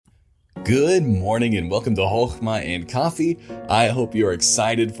Good morning and welcome to Chochmah and Coffee. I hope you're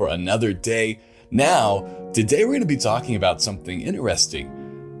excited for another day. Now, today we're going to be talking about something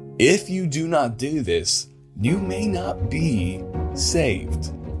interesting. If you do not do this, you may not be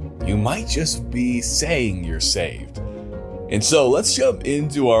saved. You might just be saying you're saved. And so let's jump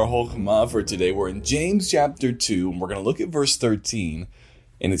into our Chochmah for today. We're in James chapter 2 and we're going to look at verse 13.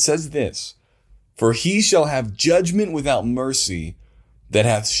 And it says this, "For he shall have judgment without mercy that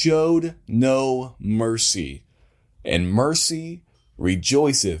hath showed no mercy, and mercy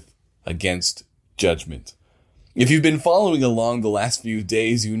rejoiceth against judgment." If you've been following along the last few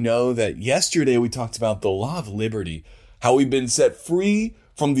days, you know that yesterday we talked about the law of liberty, how we've been set free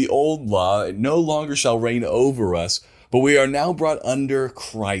from the old law. It no longer shall reign over us, but we are now brought under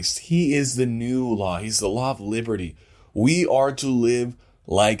Christ. He is the new law. He's the law of liberty. We are to live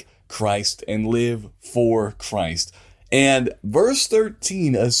like Christ and live for Christ. And verse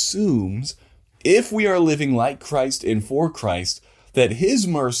 13 assumes if we are living like Christ and for Christ, that his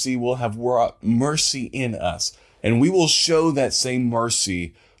mercy will have wrought mercy in us, and we will show that same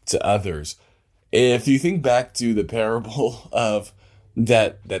mercy to others. If you think back to the parable of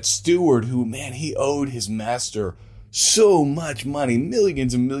that steward who, he owed his master so much money,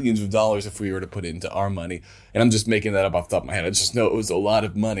 millions and millions of dollars if we were to put it into our money. And I'm just making that up off the top of my head. I just know it was a lot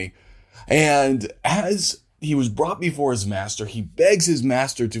of money. And as he was brought before his master, he begs his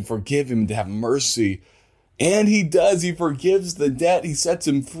master to forgive him, to have mercy. And he does. He forgives the debt. He sets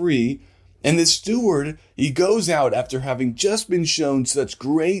him free. And the steward, he goes out after having just been shown such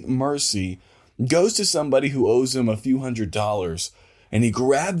great mercy, goes to somebody who owes him a few $100s. And he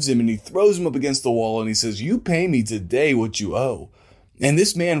grabs him and he throws him up against the wall and he says, "You pay me today what you owe." And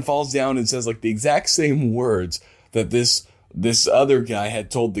this man falls down and says like the exact same words that this other guy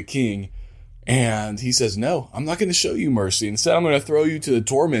had told the king. And he says, "No, I'm not going to show you mercy. Instead, I'm going to throw you to the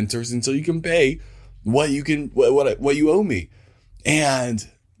tormentors until you can pay what you owe me." And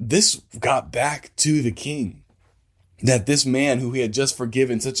this got back to the king, that this man who he had just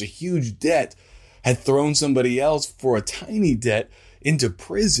forgiven such a huge debt had thrown somebody else for a tiny debt into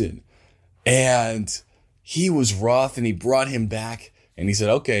prison. And he was wroth and he brought him back and he said,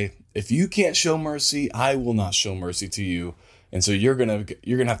 "Okay, if you can't show mercy, I will not show mercy to you. And so you're going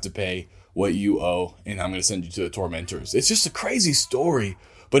to have to pay what you owe, and I'm going to send you to the tormentors." It's just a crazy story,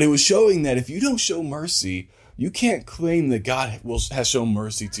 but it was showing that if you don't show mercy, you can't claim that God has shown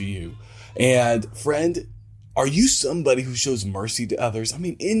mercy to you. And friend, are you somebody who shows mercy to others? I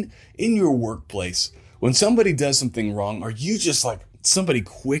mean, in your workplace, when somebody does something wrong, are you just like somebody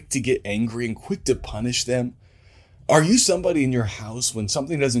quick to get angry and quick to punish them? Are you somebody in your house, when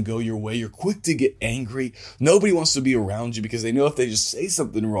something doesn't go your way, you're quick to get angry? Nobody wants to be around you because they know if they just say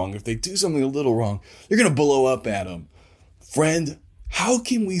something wrong, if they do something a little wrong, you're going to blow up at them. Friend, how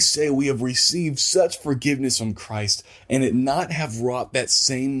can we say we have received such forgiveness from Christ and it not have wrought that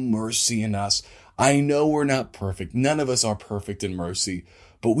same mercy in us? I know we're not perfect. None of us are perfect in mercy,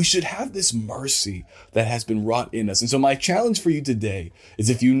 but we should have this mercy that has been wrought in us. And so my challenge for you today is,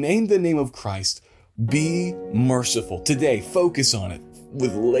 if you name the name of Christ, be merciful. Today, focus on it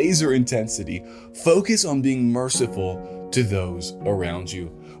with laser intensity. Focus on being merciful to those around you.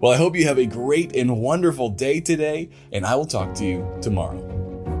 Well, I hope you have a great and wonderful day today, and I will talk to you tomorrow.